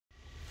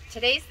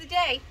Today's the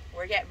day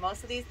we're getting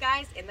most of these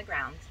guys in the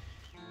ground.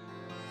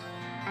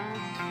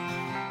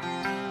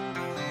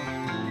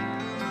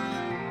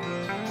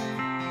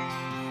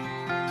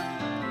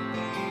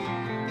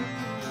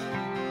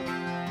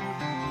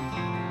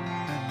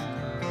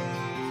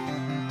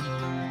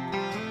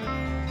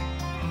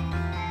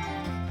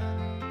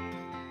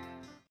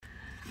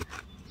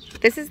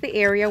 This is the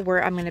area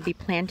where I'm going to be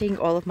planting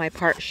all of my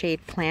part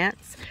shade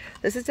plants.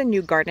 This is a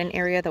new garden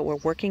area that we're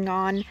working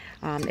on.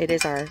 It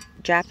is our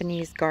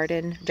Japanese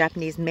garden,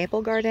 Japanese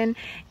maple garden,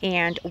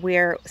 and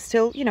we're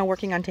still,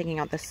 working on taking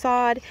out the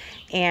sod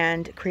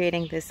and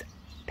creating this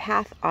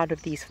path out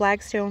of these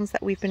flagstones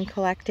that we've been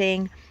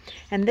collecting.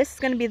 And this is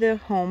going to be the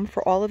home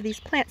for all of these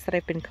plants that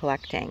I've been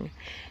collecting.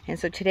 And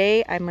so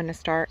today I'm going to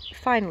start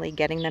finally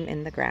getting them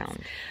in the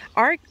ground.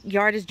 Our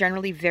yard is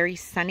generally very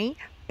sunny,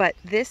 but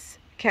this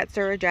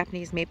Katsura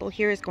Japanese maple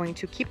here is going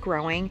to keep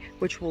growing,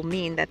 which will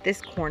mean that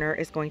this corner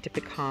is going to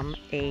become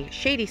a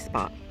shady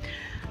spot.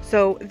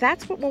 So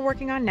that's what we're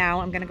working on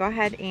now. I'm going to go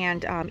ahead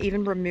and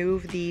even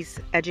remove these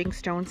edging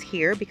stones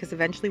here, because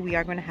eventually we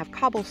are going to have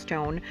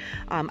cobblestone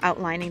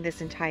outlining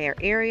this entire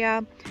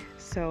area.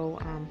 So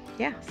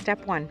yeah,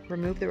 step one,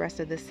 remove the rest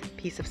of this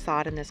piece of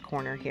sod in this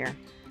corner here.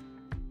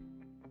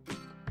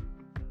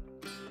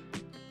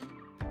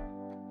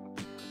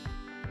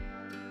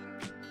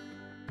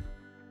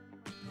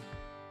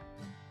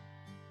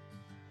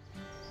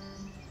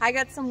 I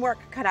got some work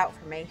cut out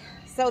for me.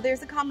 So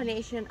there's a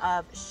combination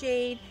of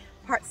shade,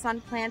 part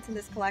sun plants in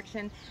this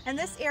collection, and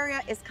this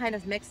area is kind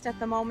of mixed at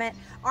the moment.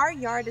 Our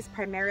yard is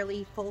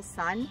primarily full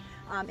sun,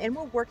 and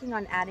we're working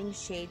on adding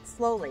shade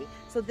slowly.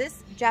 So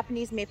this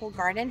Japanese maple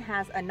garden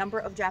has a number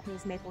of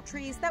Japanese maple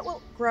trees that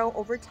will grow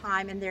over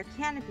time, and their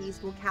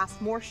canopies will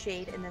cast more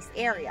shade in this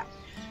area.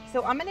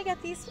 So I'm gonna get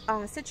these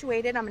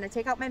situated. I'm gonna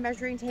take out my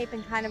measuring tape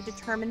and kind of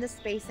determine the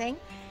spacing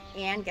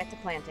and get to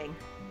planting.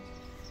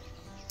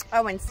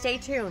 Oh, and stay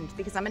tuned,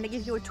 because I'm going to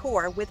give you a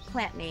tour with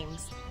plant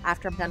names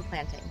after I'm done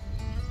planting.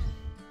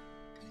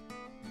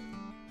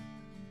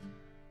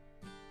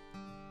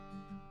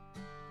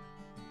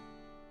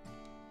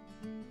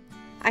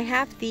 I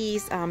have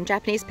these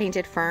Japanese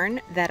painted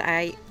fern that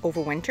I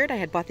overwintered. I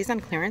had bought these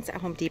on clearance at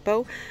Home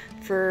Depot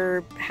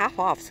for half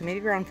off, so maybe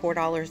around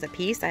 $4 a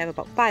piece. I have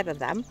about 5 of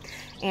them.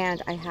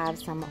 And I have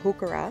some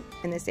heuchera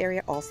in this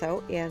area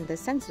also, and the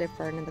sensitive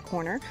fern in the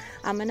corner.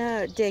 I'm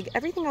gonna dig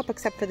everything up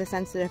except for the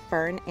sensitive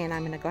fern, and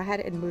I'm gonna go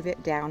ahead and move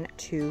it down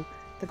to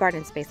the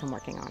garden space I'm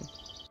working on.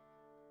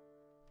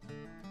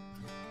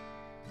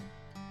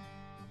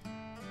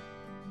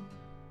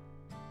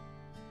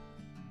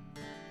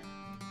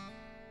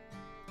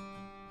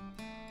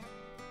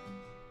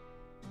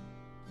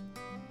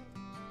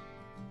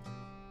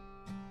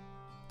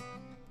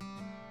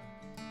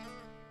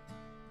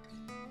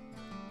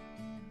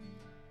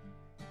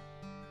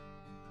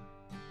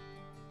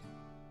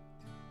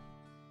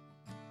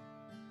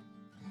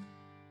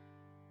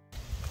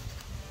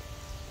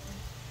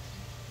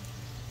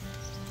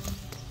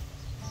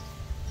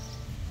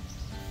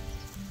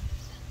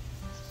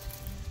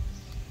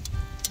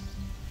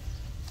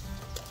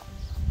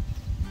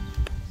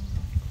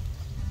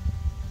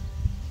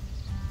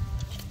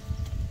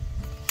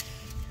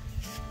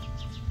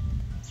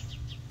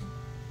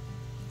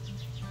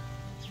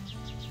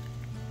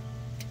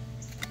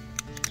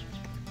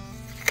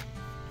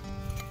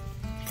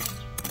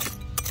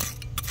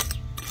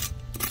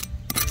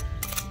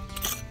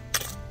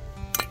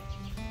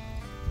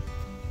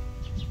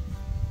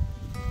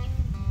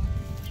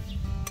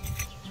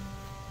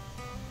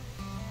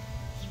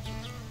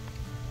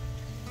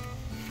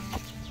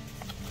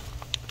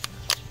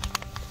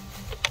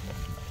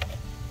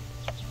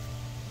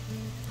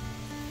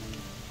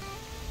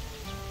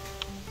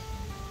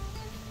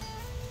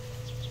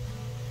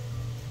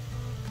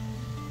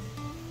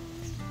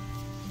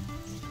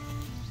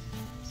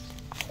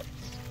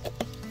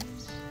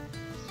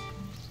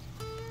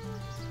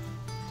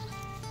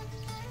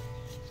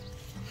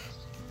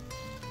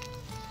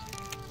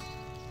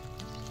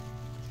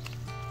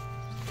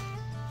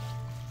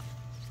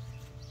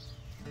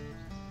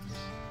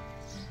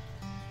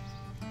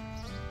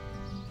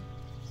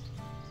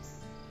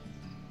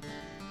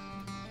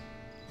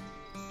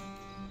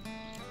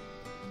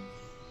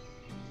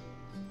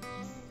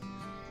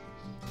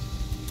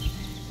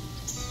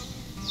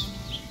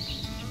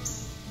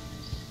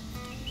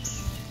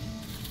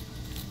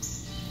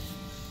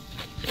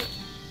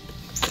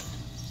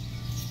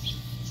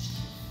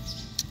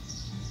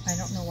 I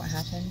don't know what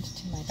happened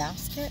to my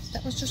basket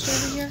that was just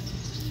over here.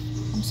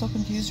 I'm so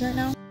confused right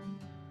now.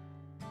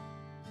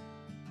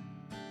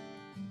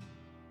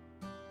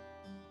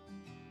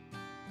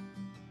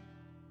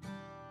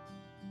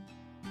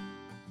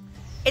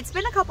 It's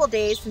been a couple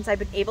days since I've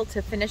been able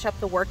to finish up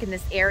the work in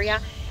this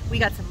area. We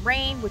got some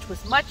rain, which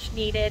was much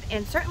needed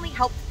and certainly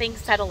helped things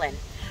settle in.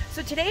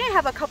 So today I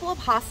have a couple of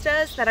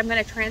hostas that I'm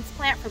going to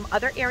transplant from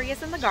other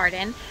areas in the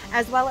garden,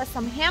 as well as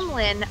some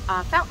Hamlin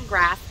fountain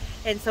grass.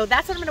 And so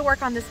that's what I'm going to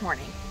work on this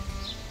morning.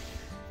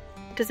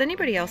 Does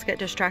anybody else get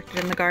distracted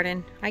in the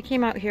garden? I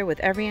came out here with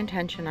every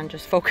intention on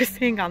just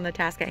focusing on the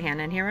task at hand,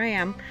 and here I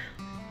am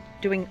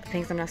doing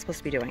things I'm not supposed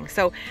to be doing.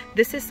 So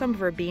this is some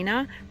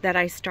verbena that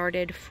I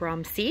started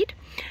from seed,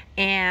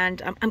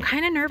 and I'm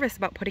kind of nervous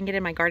about putting it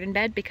in my garden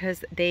bed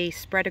because they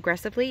spread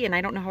aggressively and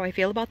I don't know how I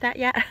feel about that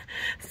yet.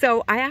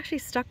 So I actually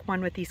stuck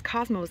one with these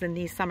cosmos in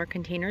these summer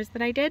containers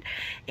that I did,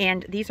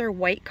 and these are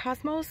white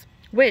cosmos,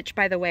 which,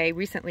 by the way,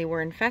 recently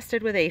were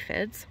infested with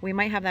aphids. We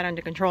might have that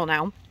under control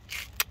now.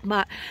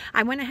 But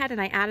I went ahead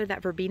and I added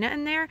that verbena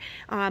in there.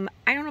 I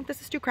don't know if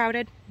this is too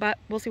crowded, but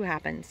we'll see what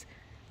happens.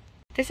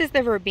 This is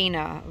the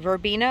verbena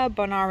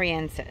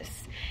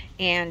bonariensis.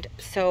 And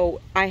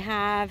so I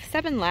have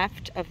 7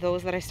 left of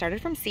those that I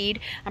started from seed.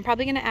 I'm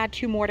probably going to add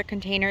 2 more to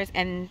containers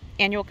and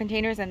annual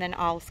containers, and then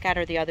I'll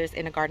scatter the others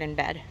in a garden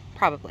bed,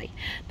 probably.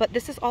 But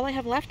this is all I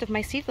have left of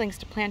my seedlings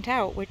to plant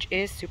out, which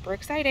is super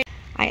exciting.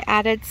 I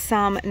added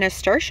some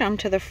nasturtium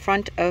to the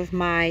front of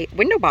my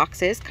window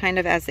boxes, kind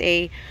of as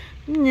a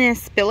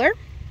spiller.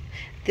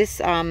 This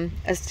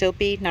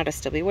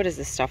astilbe, what is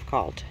this stuff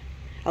called?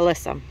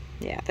 Alyssum.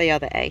 Yeah, the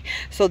other A.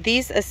 So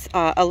these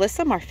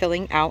alyssum are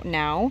filling out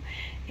now,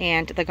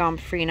 and the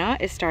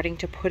gomphrena is starting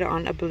to put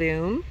on a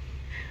bloom.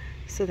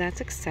 So that's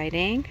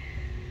exciting.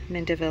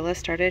 Mandevilla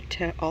started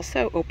to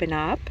also open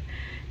up.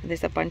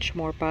 There's a bunch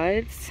more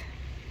buds.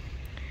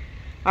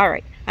 All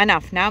right,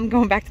 enough. Now I'm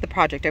going back to the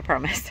project, I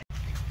promise.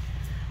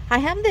 I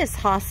have this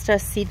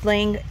hosta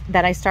seedling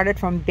that I started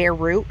from bare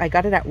root. I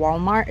got it at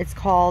Walmart. It's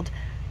called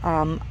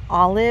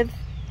Olive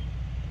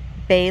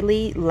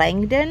Bailey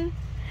Langdon.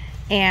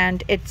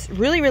 And it's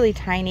really, really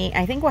tiny.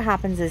 I think what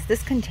happens is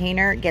this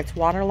container gets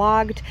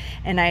waterlogged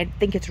and I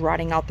think it's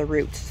rotting out the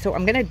roots. So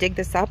I'm gonna dig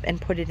this up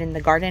and put it in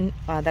the garden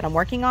that I'm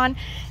working on.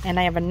 And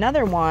I have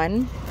another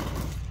one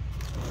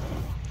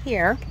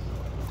here.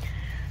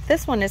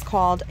 This one is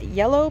called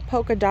Yellow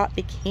Polka Dot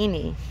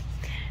Bikini.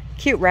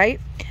 Cute, right?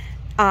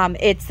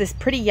 It's this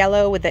pretty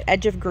yellow with the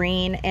edge of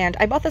green, and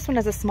I bought this one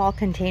as a small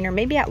container,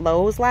 maybe at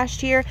Lowe's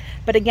last year.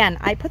 But again,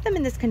 I put them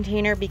in this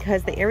container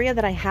because the area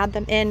that I had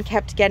them in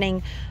kept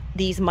getting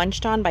these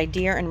munched on by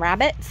deer and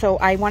rabbit, so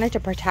I wanted to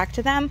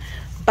protect them.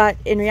 But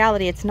in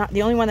reality, it's not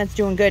the only one that's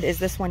doing good. Is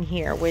this one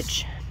here,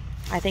 which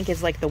I think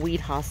is like the weed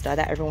hosta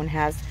that everyone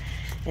has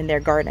in their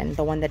garden,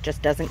 the one that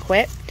just doesn't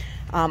quit.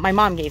 My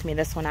mom gave me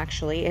this one,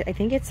 actually. I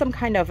think it's some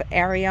kind of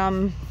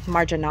Arium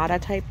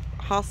marginata type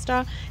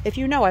hosta. If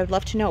you know, I would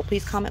love to know.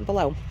 Please comment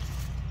below.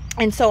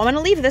 And so I'm going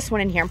to leave this one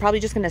in here. I'm probably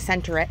just going to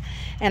center it,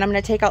 and I'm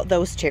going to take out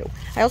those 2.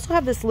 I also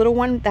have this little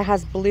one that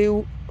has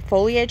blue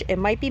foliage. It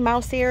might be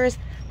mouse ears,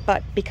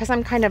 but because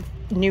I'm kind of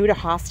new to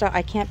hosta,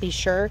 I can't be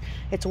sure.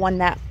 It's one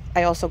that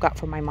I also got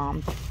from my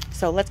mom.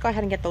 So let's go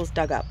ahead and get those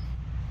dug up.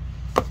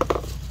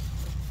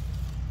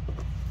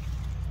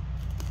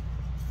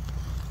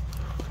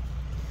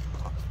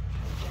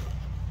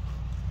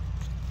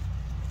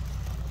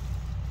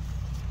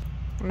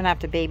 I'm gonna have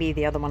to baby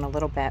the other one a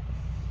little bit.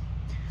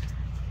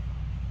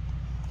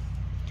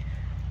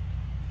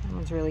 That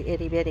one's really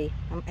itty bitty.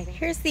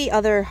 Here's the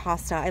other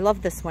hosta. I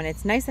love this one.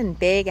 It's nice and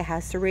big. It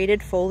has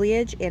serrated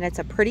foliage and it's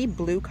a pretty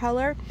blue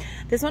color.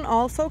 This one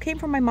also came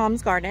from my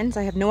mom's garden, so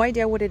I have no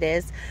idea what it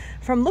is.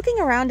 From looking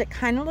around, it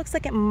kind of looks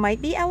like it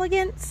might be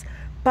elegance,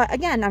 but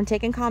again, I'm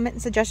taking comment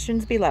and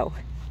suggestions below.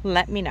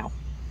 Let me know.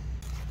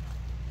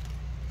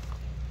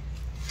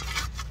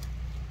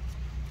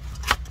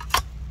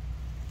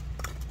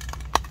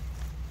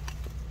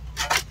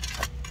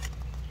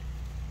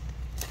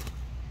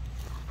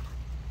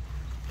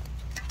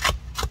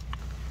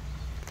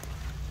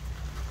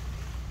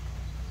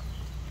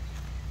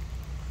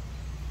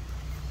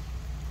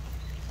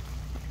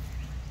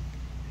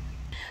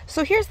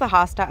 So here's the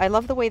hosta. I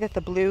love the way that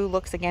the blue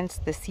looks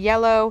against this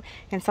yellow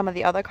and some of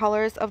the other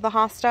colors of the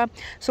hosta.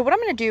 So what I'm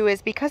going to do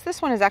is, because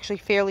this one is actually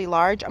fairly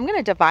large, I'm going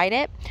to divide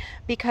it,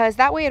 because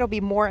that way it'll be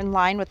more in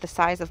line with the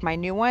size of my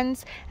new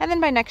ones. And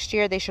then by next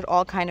year, they should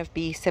all kind of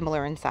be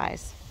similar in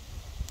size.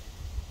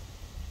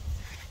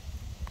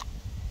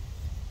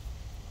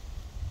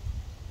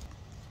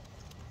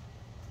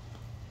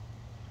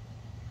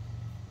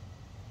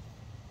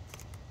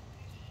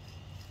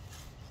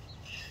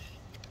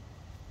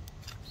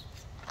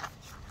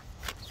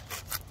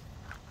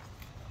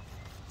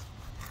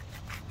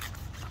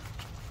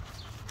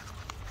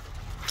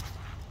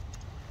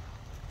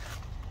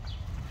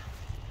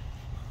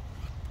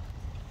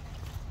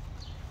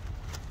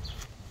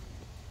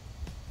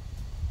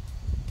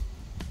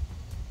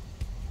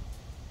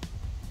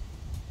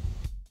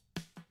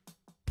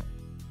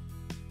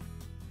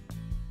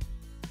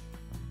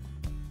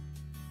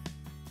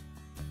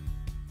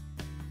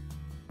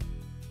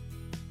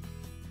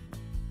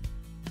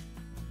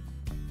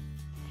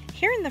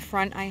 Here in the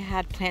front, I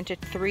had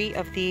planted 3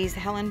 of these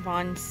Helen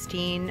von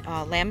Steen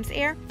lamb's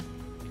ear.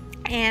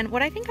 And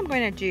what I think I'm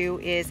going to do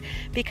is,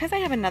 because I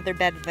have another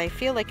bed that I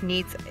feel like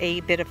needs a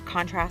bit of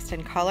contrast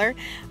and color,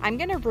 I'm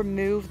going to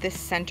remove this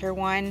center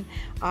one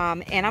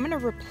and I'm going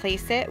to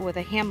replace it with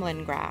a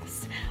Hamlin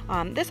grass.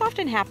 This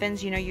often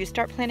happens, you know, you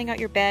start planning out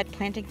your bed,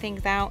 planting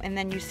things out, and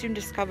then you soon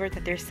discover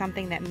that there's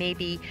something that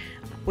maybe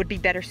would be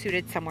better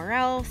suited somewhere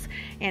else,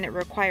 and it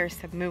requires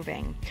some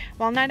moving.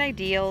 While not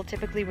ideal,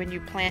 typically when you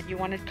plant, you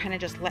want to kind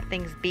of just let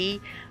things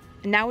be.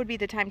 Now would be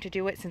the time to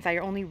do it, since I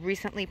only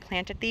recently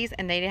planted these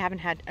and they haven't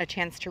had a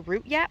chance to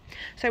root yet.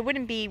 So I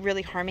wouldn't be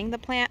really harming the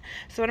plant.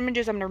 So what I'm gonna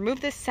do is I'm gonna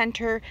remove this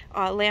center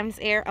lamb's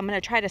ear. I'm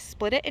gonna try to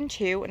split it in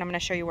two, and I'm gonna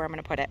show you where I'm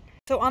gonna put it.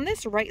 So on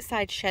this right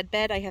side shed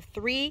bed, I have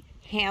 3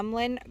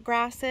 Hamlin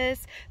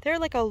grasses. They're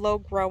like a low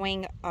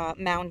growing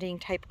mounding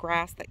type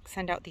grass that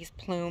send out these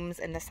plumes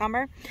in the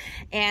summer.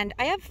 And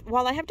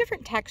while I have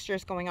different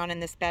textures going on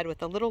in this bed with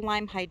the little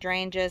lime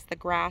hydrangeas, the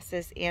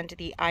grasses, and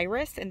the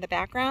iris in the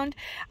background,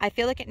 I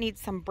feel like it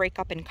needs some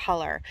breakup in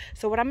color.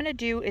 So what I'm gonna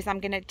do is I'm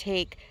gonna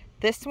take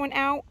this one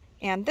out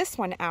and this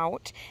one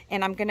out,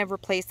 and I'm gonna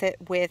replace it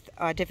with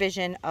a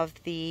division of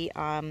the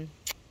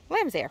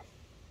lamb's ear.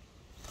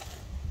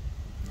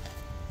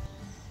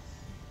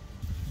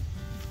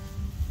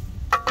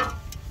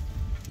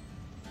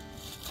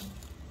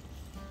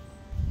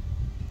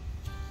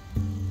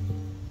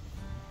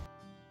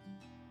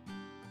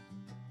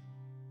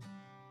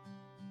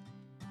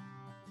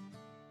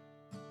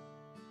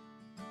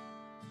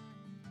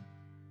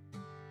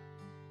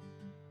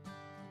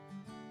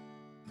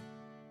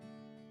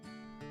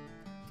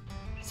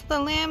 So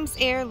the lamb's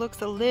ear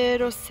looks a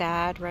little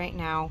sad right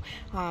now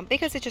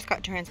because it just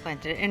got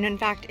transplanted. And in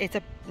fact, it's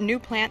a new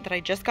plant that I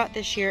just got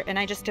this year, and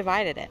I just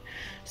divided it.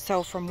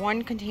 So from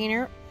 1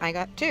 container, I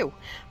got 2.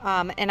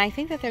 And I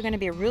think that they're going to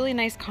be a really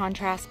nice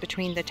contrast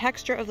between the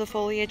texture of the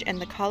foliage and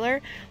the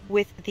color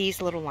with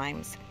these little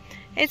limes.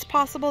 It's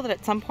possible that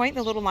at some point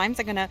the little limes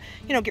are going to,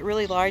 get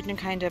really large and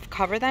kind of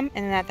cover them.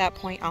 And then at that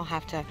point, I'll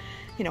have to,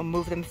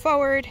 move them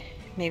forward,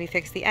 maybe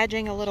fix the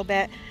edging a little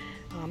bit.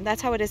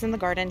 That's how it is in the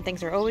garden.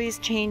 Things are always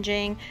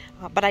changing,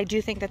 but I do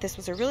think that this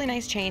was a really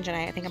nice change, and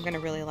I think I'm going to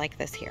really like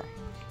this here.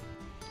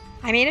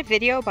 I made a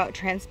video about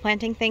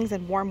transplanting things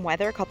in warm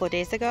weather a couple of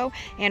days ago,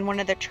 and one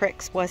of the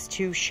tricks was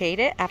to shade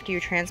it after you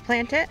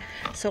transplant it.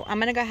 So I'm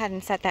going to go ahead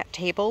and set that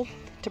table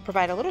to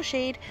provide a little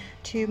shade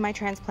to my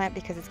transplant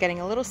because it's getting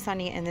a little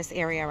sunny in this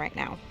area right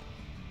now.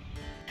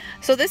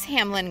 So this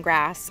Hamlin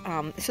grass,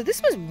 so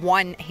this was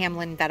one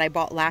Hamlin that I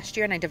bought last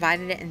year, and I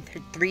divided it into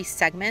 3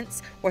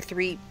 segments or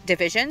 3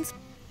 divisions.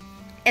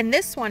 And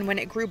this one, when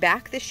it grew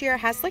back this year,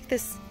 has like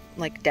this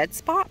dead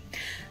spot.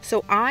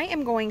 So I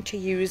am going to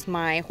use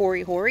my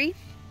hori,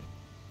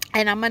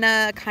 and I'm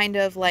gonna kind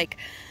of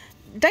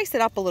dice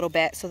it up a little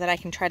bit so that I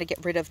can try to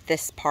get rid of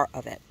this part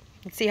of it.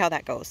 Let's see how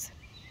that goes.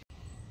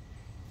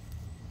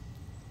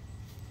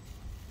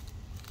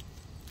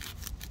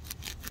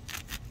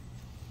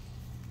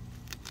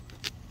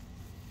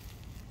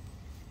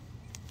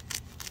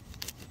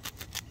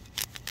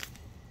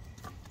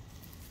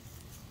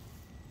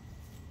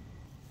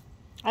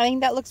 I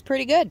think that looks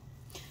pretty good.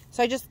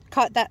 So I just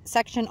cut that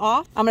section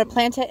off. I'm going to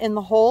plant it in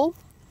the hole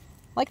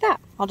like that.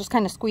 I'll just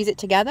kind of squeeze it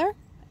together,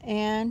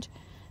 and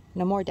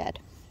no more dead.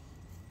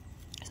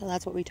 So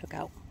that's what we took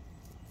out.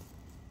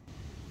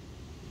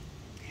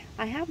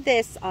 I have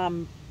this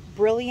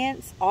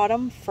Brilliance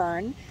Autumn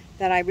Fern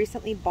that I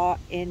recently bought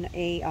in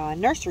a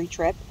nursery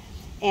trip,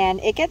 and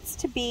it gets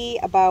to be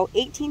about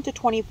 18 to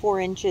 24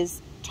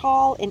 inches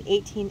tall and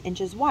 18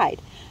 inches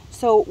wide.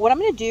 So what I'm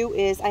going to do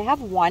is, I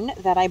have one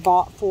that I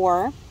bought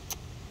for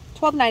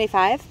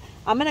 $12.95.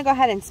 I'm going to go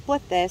ahead and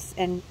split this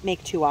and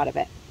make 2 out of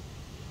it.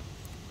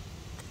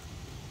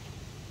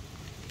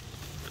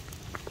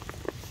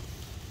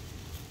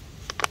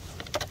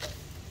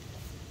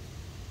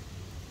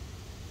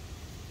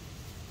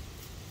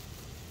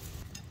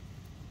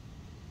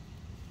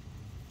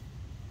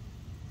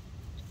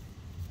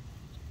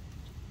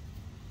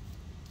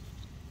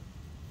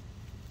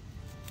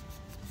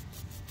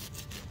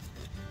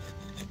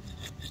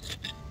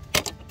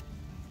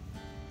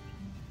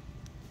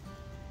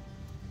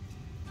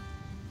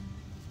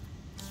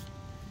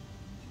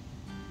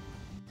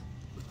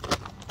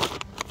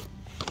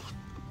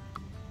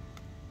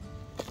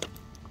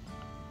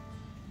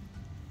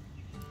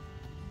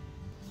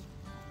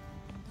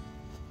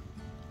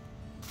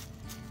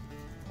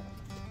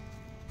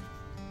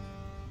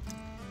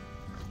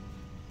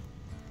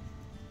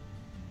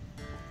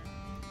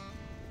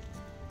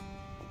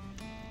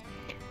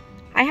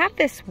 I have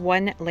this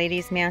one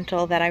lady's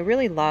mantle that I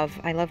really love.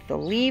 I love the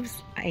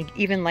leaves. I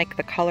even like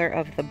the color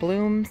of the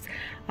blooms.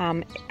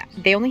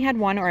 They only had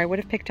 1, or I would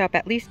have picked up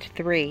at least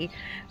 3,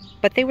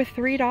 but they were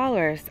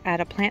 $3 at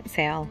a plant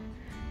sale.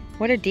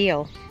 What a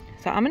deal.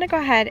 So I'm going to go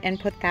ahead and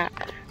put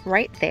that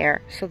right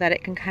there so that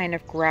it can kind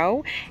of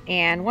grow.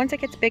 And once it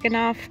gets big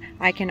enough,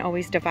 I can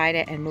always divide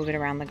it and move it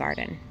around the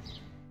garden.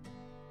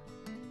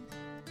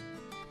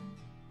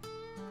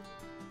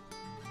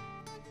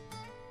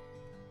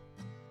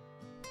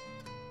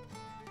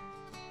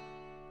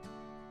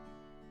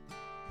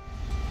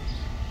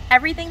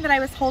 Everything that I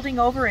was holding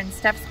over in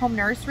Steph's home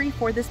nursery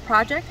for this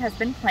project has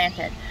been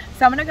planted.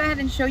 So I'm going to go ahead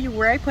and show you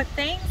where I put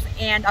things,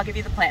 and I'll give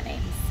you the plant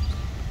names.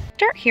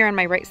 Start here on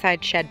my right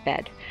side shed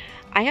bed.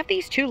 I have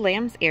these 2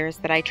 lamb's ears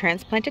that I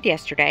transplanted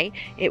yesterday.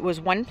 It was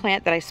one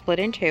plant that I split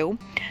in 2.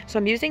 So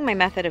I'm using my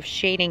method of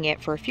shading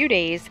it for a few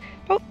days,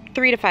 about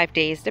 3 to 5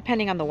 days,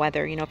 depending on the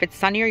weather. You know, if it's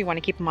sunnier, you want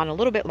to keep them on a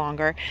little bit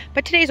longer.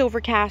 But today's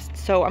overcast,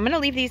 so I'm going to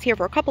leave these here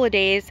for a couple of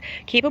days,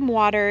 keep them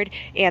watered,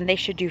 and they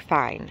should do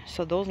fine.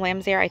 So those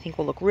lamb's ear I think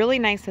will look really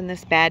nice in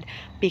this bed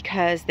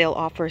because they'll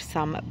offer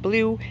some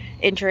blue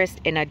interest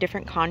in a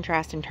different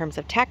contrast in terms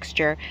of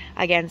texture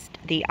against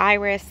the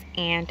iris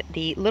and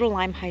the little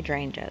lime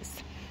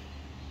hydrangeas.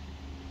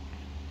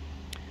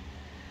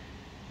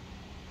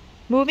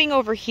 Moving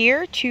over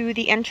here to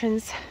the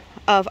entrance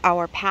of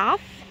our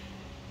path,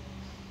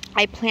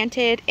 I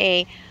planted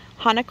a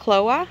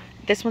Hanakloa.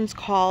 This one's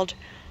called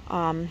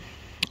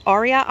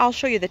Aria. I'll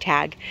show you the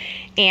tag.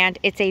 And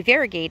it's a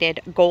variegated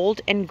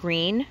gold and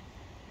green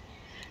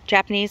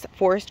Japanese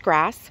forest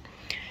grass.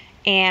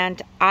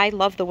 And I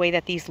love the way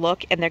that these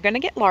look, and they're going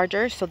to get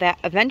larger so that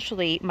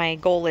eventually my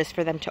goal is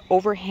for them to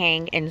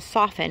overhang and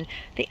soften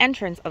the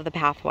entrance of the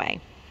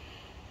pathway.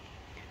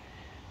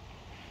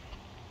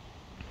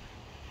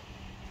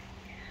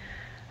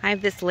 I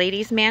have this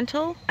lady's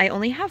mantle. I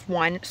only have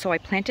one, so I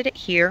planted it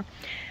here.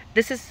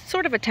 This is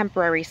sort of a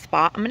temporary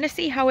spot. I'm going to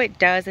see how it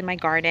does in my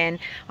garden,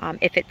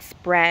 if it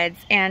spreads,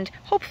 and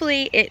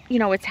hopefully it, you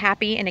know, it's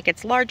happy and it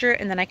gets larger,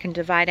 and then I can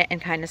divide it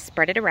and kind of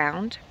spread it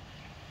around.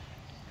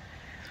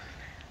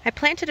 I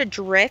planted a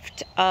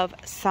drift of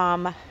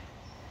some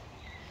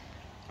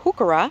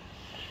heuchera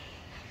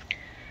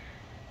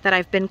that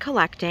I've been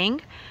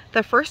collecting.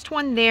 The first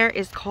one there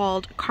is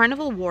called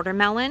Carnival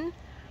Watermelon,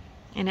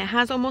 and it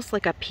has almost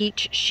like a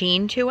peach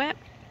sheen to it.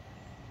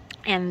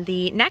 And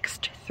the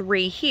next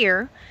 3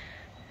 here,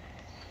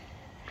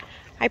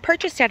 I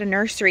purchased at a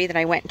nursery that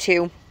I went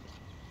to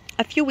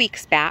a few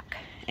weeks back,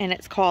 and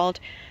it's called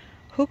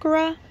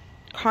Heuchera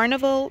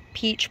Carnival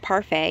Peach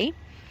Parfait.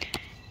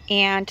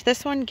 And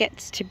this one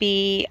gets to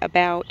be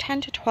about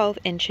 10 to 12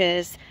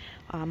 inches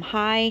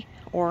high,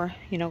 or,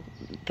 you know,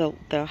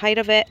 the height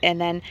of it,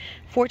 and then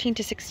 14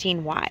 to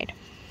 16 wide.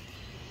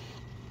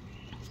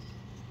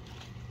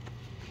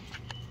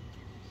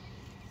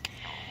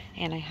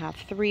 And I have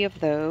 3 of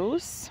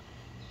those.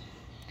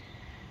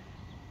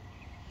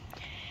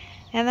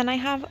 And then I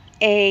have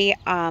a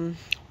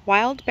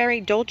wild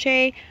berry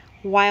dolce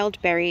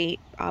wild berry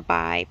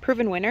by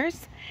Proven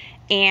Winners.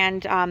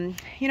 And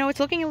you know,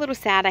 it's looking a little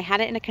sad. I had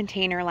it in a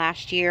container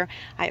last year.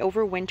 I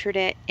overwintered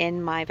it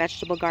in my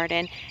vegetable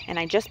garden, and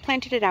I just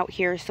planted it out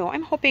here, so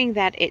I'm hoping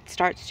that it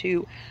starts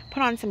to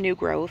put on some new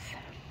growth,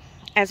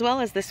 as well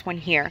as this one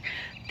here.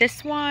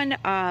 This one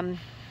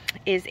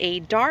is a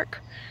dark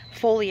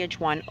foliage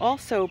one,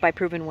 also by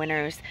Proven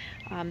Winners.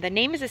 The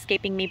name is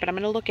escaping me, but I'm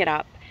going to look it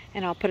up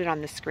and I'll put it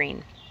on the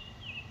screen.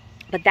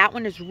 But that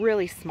one is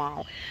really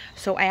small,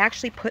 so I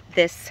actually put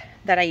this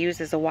that I use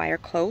as a wire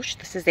cloche.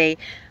 This is a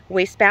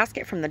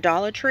wastebasket from the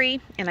Dollar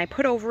Tree, and I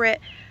put over it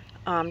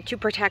to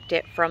protect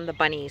it from the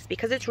bunnies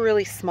because it's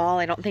really small.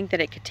 I don't think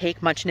that it could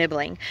take much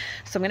nibbling,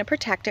 so I'm going to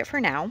protect it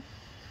for now.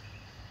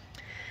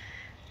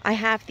 I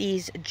have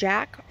these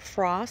Jack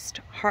Frost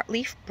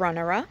Heartleaf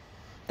Brunnera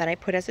that I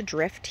put as a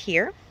drift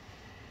here.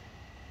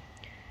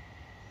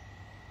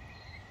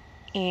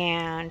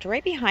 And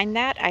right behind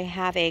that I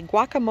have a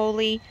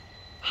Guacamole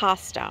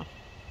Hosta.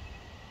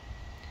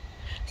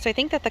 So I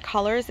think that the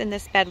colors in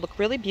this bed look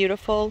really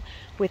beautiful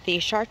with the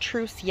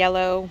chartreuse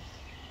yellow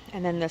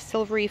and then the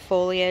silvery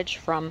foliage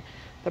from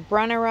the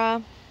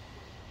Brunnera,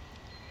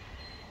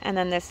 and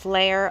then this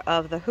layer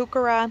of the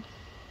Heuchera.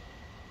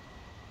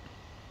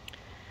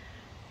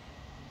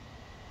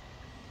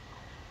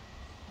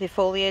 The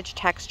foliage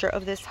texture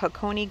of this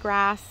Hakone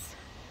grass,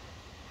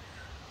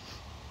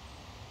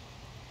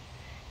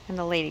 and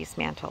the lady's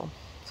mantle.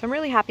 So I'm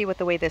really happy with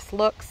the way this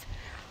looks.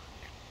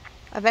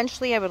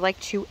 Eventually I would like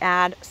to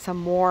add some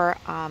more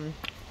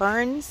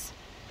ferns.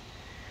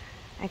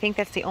 I think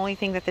that's the only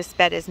thing that this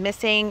bed is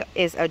missing,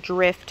 is a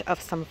drift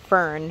of some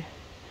fern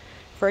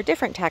for a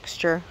different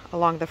texture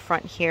along the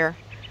front here,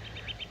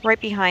 right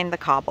behind the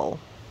cobble.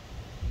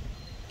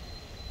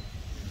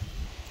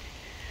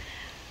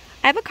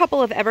 I have a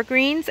couple of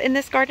evergreens in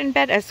this garden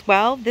bed as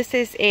well. This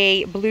is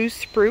a blue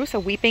spruce, a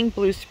weeping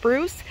blue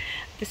spruce.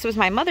 This was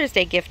my Mother's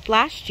Day gift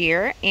last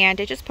year, and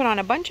it just put on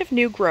a bunch of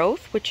new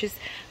growth, which is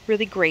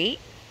really great.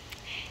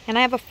 And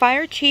I have a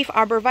Fire Chief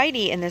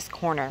Arborvitae in this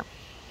corner.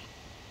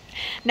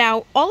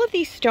 Now, all of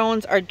these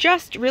stones are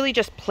really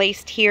just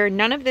placed here.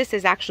 None of this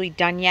is actually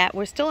done yet.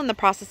 We're still in the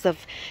process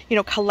of, you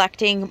know,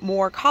 collecting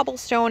more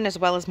cobblestone as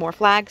well as more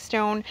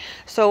flagstone.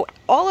 So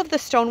all of the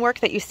stonework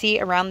that you see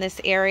around this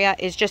area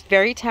is just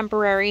very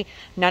temporary.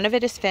 None of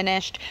it is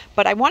finished,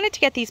 but I wanted to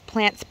get these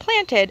plants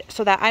planted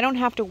so that I don't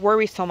have to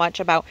worry so much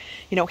about,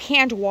 you know,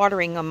 hand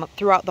watering them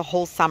throughout the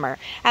whole summer.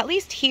 At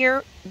least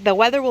here, the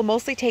weather will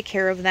mostly take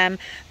care of them.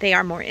 They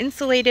are more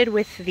insulated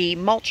with the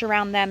mulch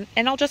around them,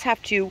 and I'll just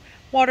have to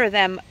water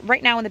them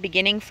right now in the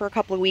beginning for a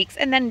couple of weeks,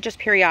 and then just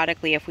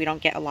periodically if we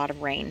don't get a lot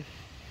of rain.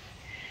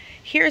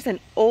 Here's an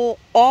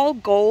all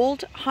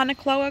gold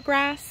Hanakloa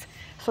grass.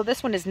 So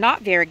this one is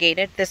not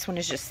variegated. This one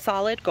is just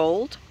solid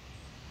gold.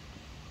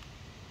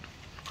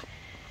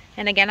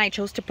 And again, I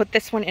chose to put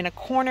this one in a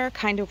corner,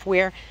 kind of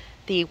where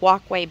the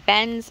walkway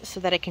bends so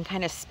that it can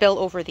kind of spill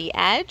over the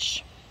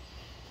edge.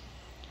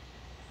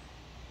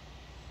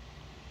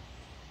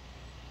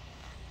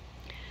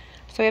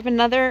 So I have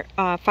another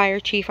Fire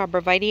Chief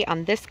Arborvitae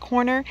on this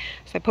corner.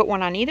 So I put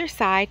one on either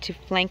side to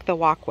flank the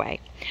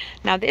walkway.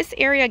 Now this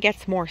area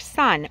gets more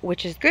sun,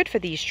 which is good for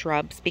these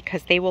shrubs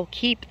because they will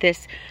keep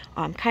this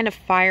kind of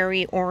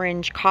fiery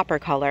orange copper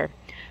color,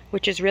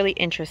 which is really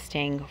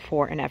interesting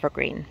for an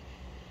evergreen.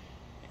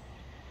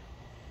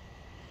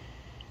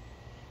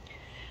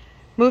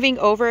 Moving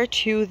over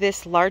to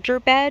this larger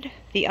bed,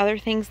 the other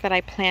things that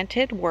I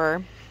planted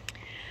were,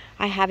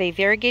 I have a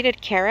variegated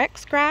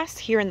carex grass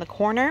here in the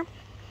corner.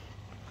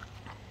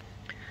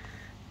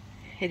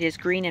 It is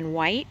green and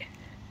white.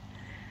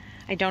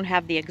 I don't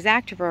have the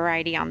exact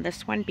variety on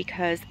this one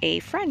because a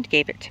friend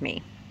gave it to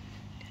me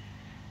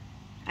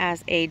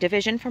as a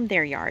division from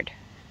their yard.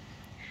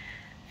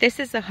 This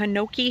is a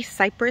Hinoki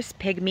Cypress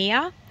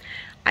Pygmea.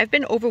 I've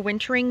been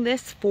overwintering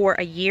this for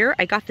a year.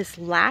 I got this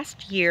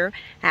last year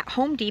at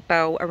Home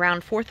Depot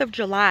around 4th of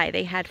July.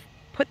 They had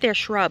put their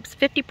shrubs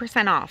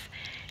 50% off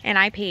and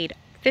I paid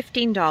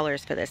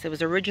 $15 for this. It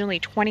was originally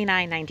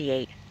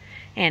 $29.98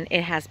 and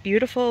it has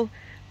beautiful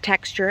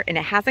texture and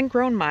it hasn't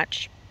grown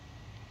much,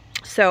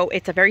 so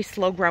it's a very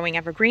slow growing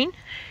evergreen,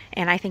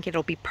 and I think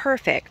it'll be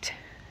perfect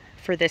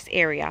for this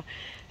area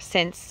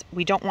since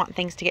we don't want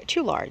things to get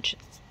too large.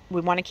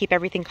 We want to keep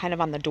everything kind of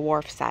on the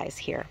dwarf size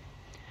here.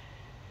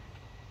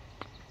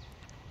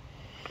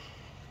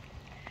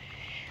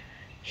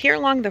 Here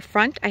along the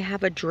front I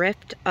have a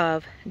drift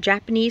of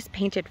Japanese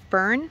painted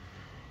fern.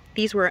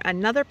 These were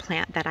another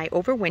plant that I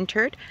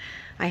overwintered.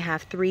 I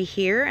have 3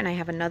 here and I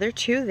have another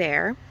 2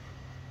 there.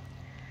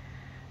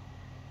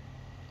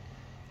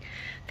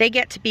 They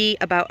get to be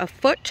about a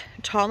foot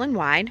tall and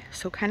wide,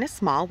 so kind of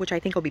small, which I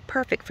think will be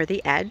perfect for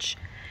the edge.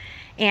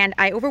 And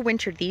I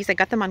overwintered these. I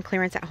got them on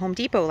clearance at Home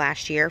Depot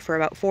last year for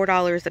about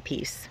 $4 a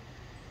piece.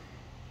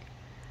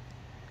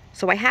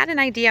 So I had an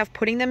idea of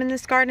putting them in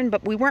this garden,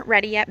 but we weren't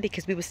ready yet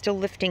because we were still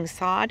lifting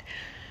sod.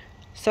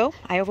 So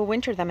I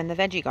overwintered them in the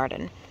veggie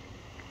garden.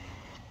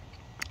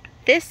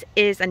 This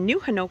is a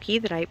new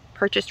Hinoki that I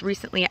purchased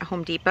recently at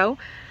Home Depot.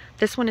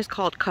 This one is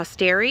called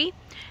Costeri,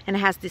 and it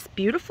has this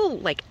beautiful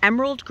like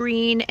emerald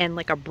green and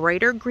like a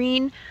brighter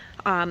green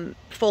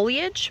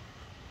foliage,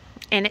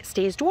 and it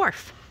stays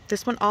dwarf.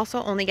 This one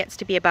also only gets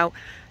to be about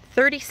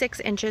 36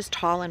 inches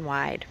tall and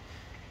wide.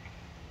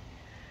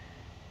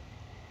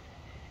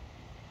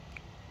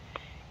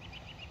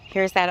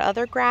 Here's that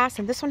other grass,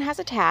 and this one has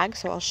a tag,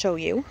 so I'll show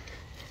you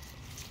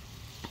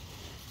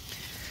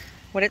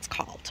what it's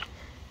called.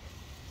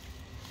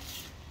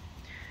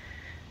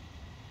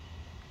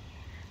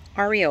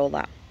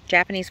 Areola,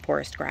 Japanese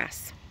forest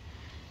grass.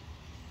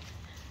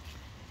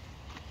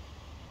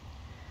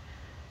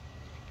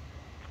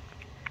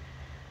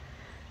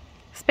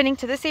 Spinning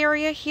to this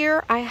area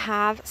here, I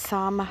have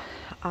some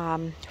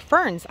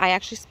ferns. I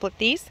actually split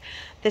these.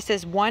 This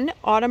is one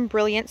autumn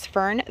brilliance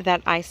fern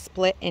that I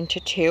split into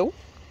 2.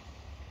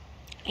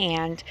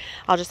 And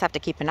I'll just have to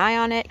keep an eye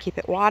on it, keep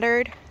it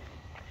watered.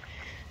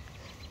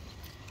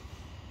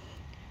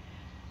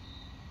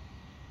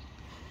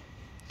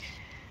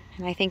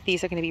 And I think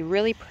these are going to be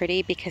really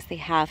pretty because they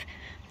have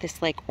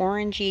this like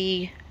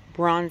orangey,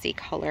 bronzy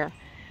color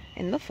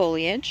in the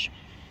foliage.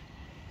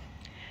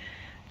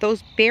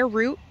 Those bare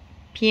root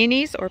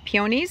peonies or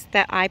peonies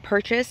that I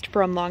purchased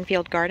from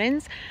Longfield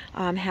Gardens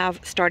have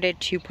started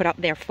to put up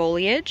their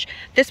foliage.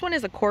 This one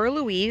is a Cora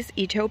Louise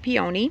Ito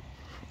peony,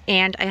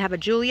 and I have a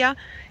Julia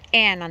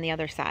Ann on the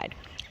other side.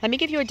 Let me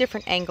give you a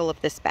different angle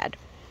of this bed.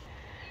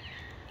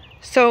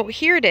 So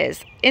here it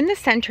is. In the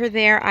center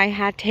there, I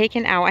had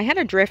taken out, I had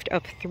a drift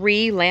of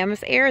 3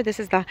 lamb's ear. This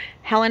is the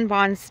Helen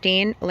von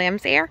Steen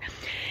lamb's ear.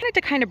 I wanted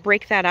to kind of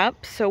break that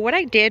up. So what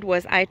I did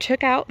was I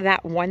took out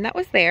that one that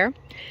was there.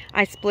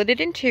 I split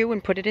it in 2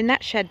 and put it in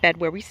that shed bed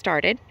where we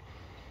started.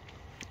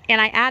 And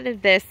I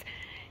added this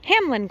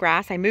Hamlin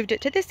grass. I moved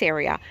it to this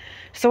area.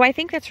 So I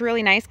think that's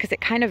really nice because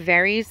it kind of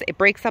varies. It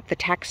breaks up the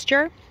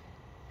texture.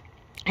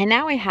 And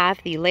now I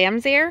have the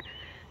lamb's ear,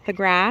 the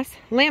grass,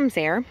 lamb's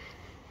ear,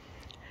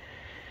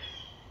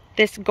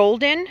 this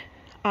golden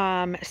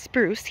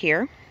spruce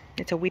here.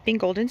 It's a weeping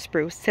golden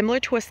spruce, similar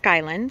to a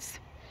Skylands.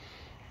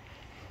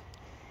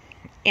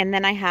 And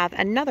then I have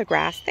another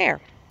grass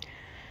there.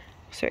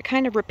 So it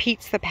kind of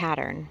repeats the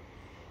pattern.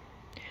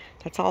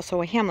 That's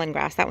also a Hamlin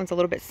grass. That one's a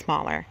little bit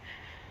smaller.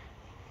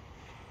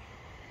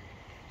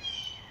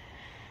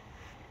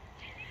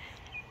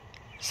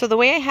 So the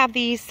way I have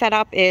these set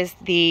up is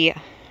the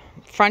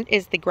front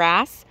is the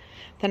grass,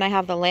 then I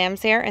have the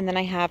lamb's ear, and then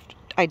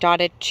I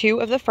dotted 2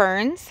 of the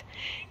ferns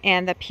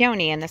and the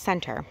peony in the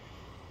center.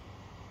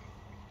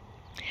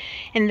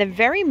 In the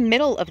very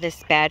middle of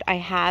this bed, I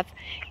have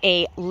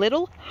a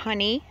little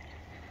honey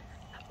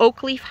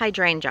oak leaf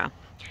hydrangea.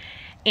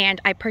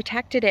 And I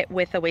protected it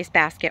with a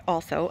wastebasket,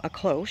 also a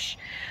cloche,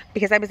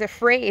 because I was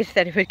afraid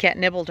that it would get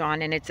nibbled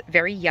on, and it's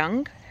very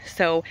young.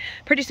 So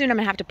pretty soon I'm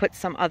gonna have to put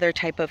some other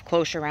type of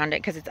cloche around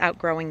it because it's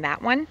outgrowing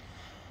that one.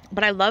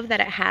 But I love that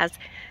it has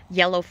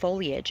yellow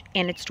foliage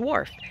and it's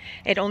dwarf.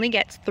 It only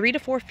gets 3 to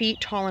 4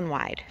 feet tall and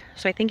wide.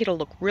 So I think it'll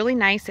look really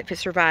nice if it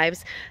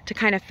survives to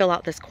kind of fill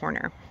out this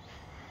corner.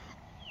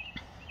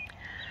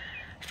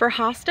 For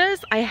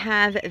hostas, I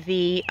have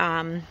the,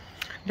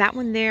 that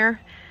one there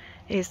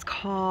is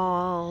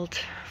called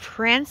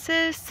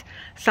Francis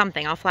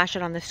something. I'll flash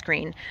it on the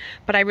screen.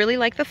 But I really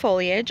like the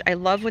foliage. I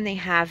love when they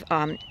have,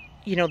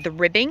 you know, the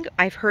ribbing.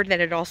 I've heard that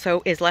it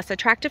also is less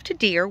attractive to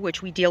deer,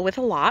 which we deal with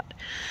a lot.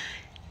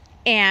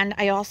 And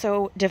I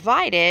also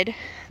divided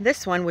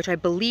this one, which I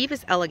believe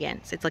is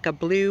elegance. It's like a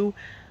blue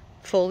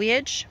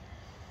foliage.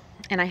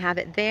 And I have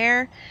it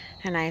there,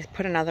 and I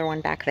put another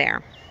one back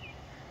there.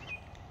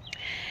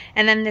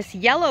 And then this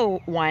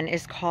yellow one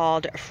is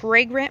called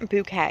Fragrant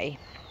Bouquet.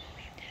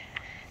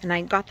 And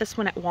I got this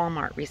one at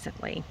Walmart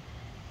recently.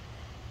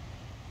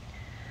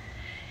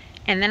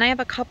 And then I have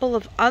a couple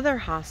of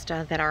other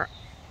hosta that are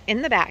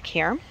in the back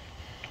here.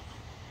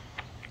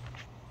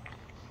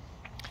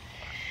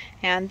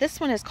 And this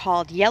one is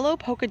called Yellow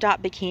Polka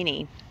Dot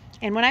Bikini.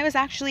 And when I was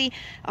actually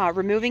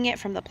removing it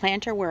from the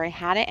planter where I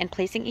had it and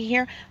placing it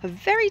here, a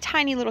very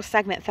tiny little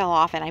segment fell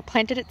off and I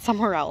planted it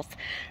somewhere else,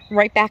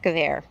 right back of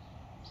there,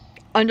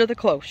 under the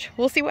cloche.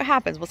 We'll see what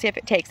happens. We'll see if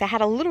it takes. I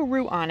had a little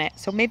root on it,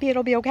 so maybe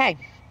it'll be okay.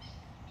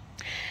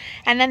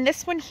 And then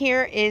this one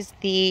here is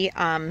the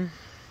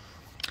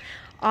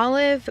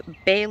Olive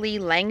Bailey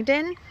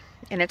Langdon,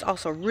 and it's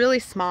also really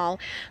small,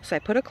 so I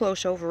put a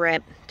cloche over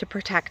it to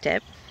protect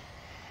it.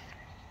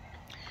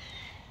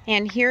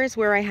 And here's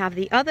where I have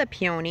the other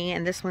peony,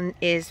 and this one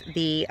is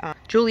the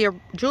Julia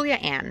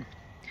Ann.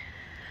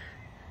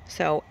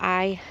 So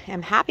I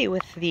am happy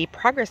with the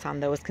progress on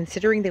those,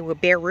 considering they were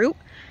bare root.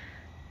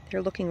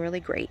 They're looking really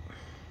great.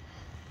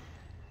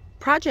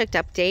 Project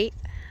update.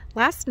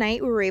 Last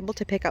night we were able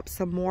to pick up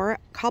some more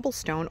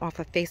cobblestone off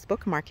of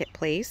Facebook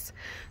Marketplace.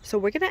 So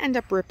we're going to end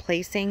up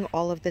replacing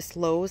all of this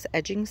Lowe's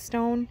edging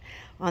stone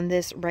on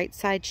this right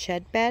side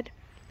shed bed,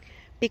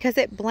 because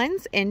it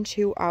blends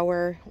into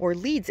our, or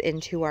leads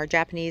into our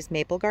Japanese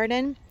maple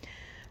garden.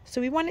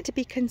 So we want it to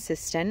be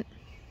consistent.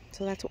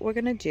 So that's what we're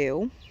going to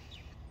do.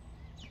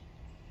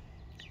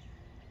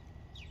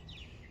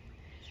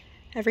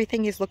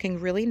 Everything is looking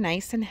really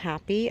nice and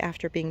happy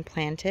after being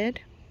planted.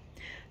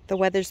 The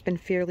weather's been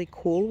fairly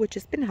cool, which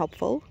has been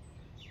helpful.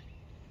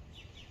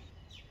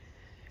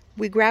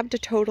 We grabbed a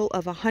total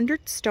of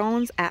 100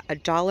 stones at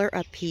 $1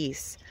 a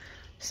piece.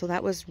 So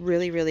that was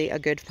really a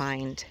good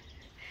find.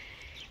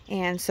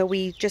 And so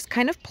we just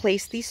kind of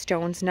placed these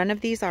stones. None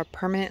of these are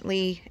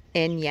permanently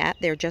in yet.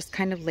 They're just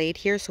kind of laid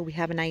here so we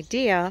have an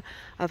idea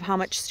of how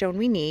much stone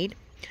we need.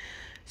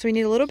 So we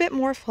need a little bit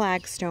more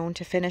flagstone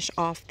to finish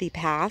off the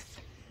path.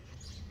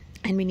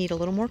 And we need a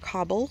little more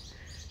cobble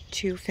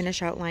to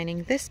finish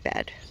outlining this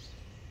bed.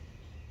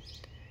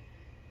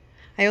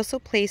 I also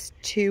placed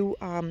 2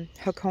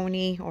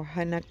 Hakone or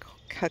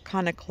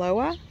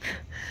Hakanakloa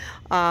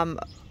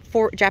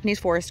Japanese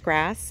forest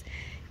grass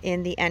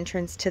in the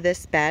entrance to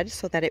this bed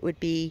so that it would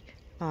be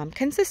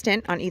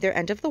consistent on either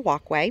end of the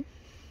walkway.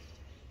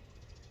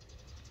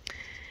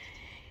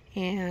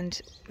 And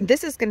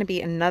this is going to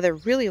be another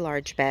really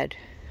large bed.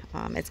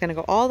 It's going to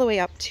go all the way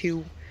up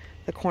to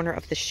the corner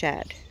of the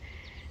shed.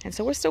 And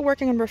so we're still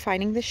working on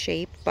refining the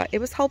shape, but it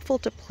was helpful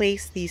to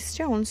place these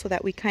stones so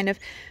that we kind of,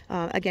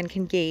 again,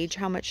 can gauge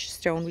how much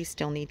stone we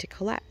still need to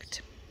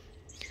collect.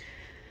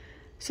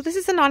 So this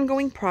is an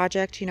ongoing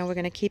project. You know, we're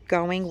going to keep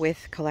going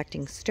with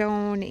collecting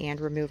stone and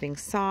removing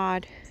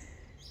sod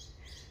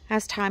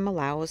as time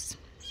allows.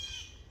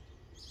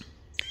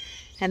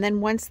 And then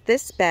once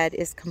this bed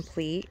is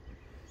complete,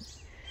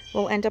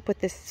 we'll end up with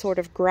this sort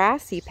of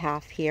grassy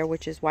path here,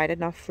 which is wide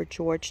enough for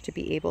George to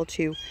be able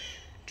to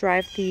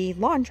drive the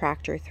lawn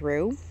tractor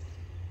through.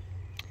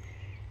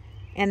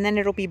 And then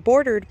it'll be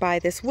bordered by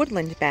this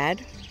woodland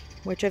bed,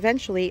 which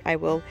eventually I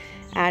will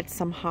add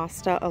some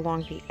hosta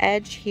along the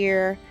edge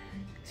here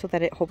so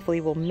that it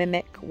hopefully will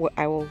mimic what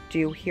I will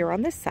do here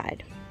on this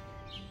side.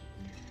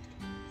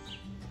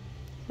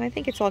 I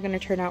think it's all going to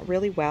turn out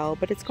really well,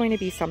 but it's going to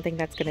be something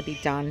that's going to be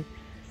done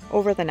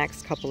over the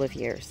next couple of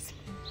years.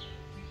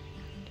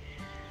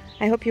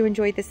 I hope you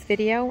enjoyed this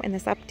video and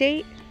this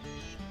update.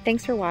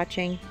 Thanks for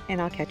watching,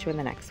 and I'll catch you in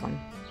the next one.